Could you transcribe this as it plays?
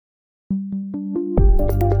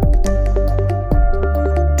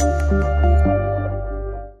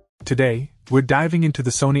Today, we're diving into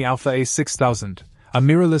the Sony a6000, a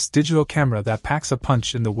mirrorless digital camera that packs a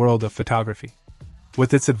punch in the world of photography.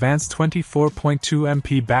 With its advanced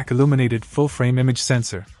 24.2MP back-illuminated full-frame image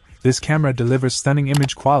sensor, this camera delivers stunning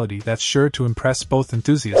image quality that's sure to impress both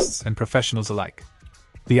enthusiasts and professionals alike.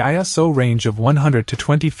 The ISO range of 100 to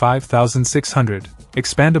 25,600,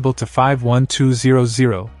 expandable to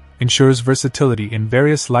 51200, ensures versatility in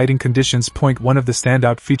various lighting conditions. One of the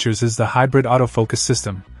standout features is the hybrid autofocus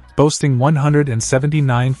system, boasting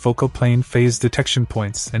 179 focal plane phase detection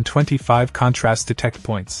points and 25 contrast detect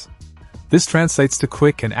points. This translates to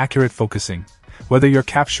quick and accurate focusing, whether you're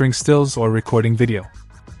capturing stills or recording video.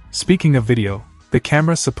 Speaking of video, the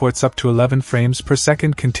camera supports up to 11 frames per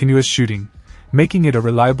second continuous shooting, making it a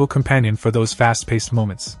reliable companion for those fast-paced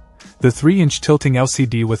moments. The 3-inch tilting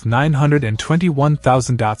LCD with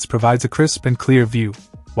 921,000 dots provides a crisp and clear view,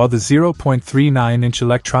 while the 0.39-inch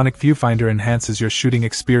electronic viewfinder enhances your shooting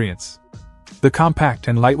experience. The compact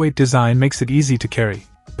and lightweight design makes it easy to carry,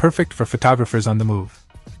 perfect for photographers on the move.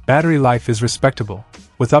 Battery life is respectable,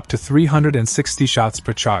 with up to 360 shots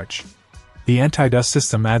per charge. The anti-dust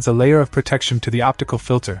system adds a layer of protection to the optical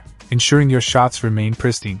filter, ensuring your shots remain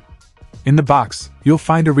pristine. In the box, you'll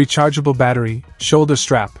find a rechargeable battery, shoulder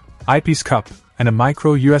strap, eyepiece cup, and a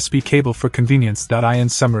micro USB cable for convenience. In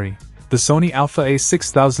summary, the Sony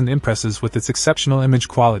a6000 impresses with its exceptional image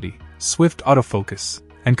quality, swift autofocus,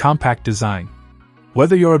 and compact design.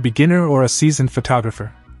 Whether you're a beginner or a seasoned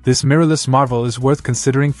photographer, this mirrorless marvel is worth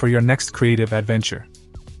considering for your next creative adventure.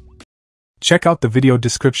 Check out the video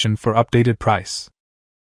description for updated price.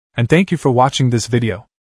 And thank you for watching this video.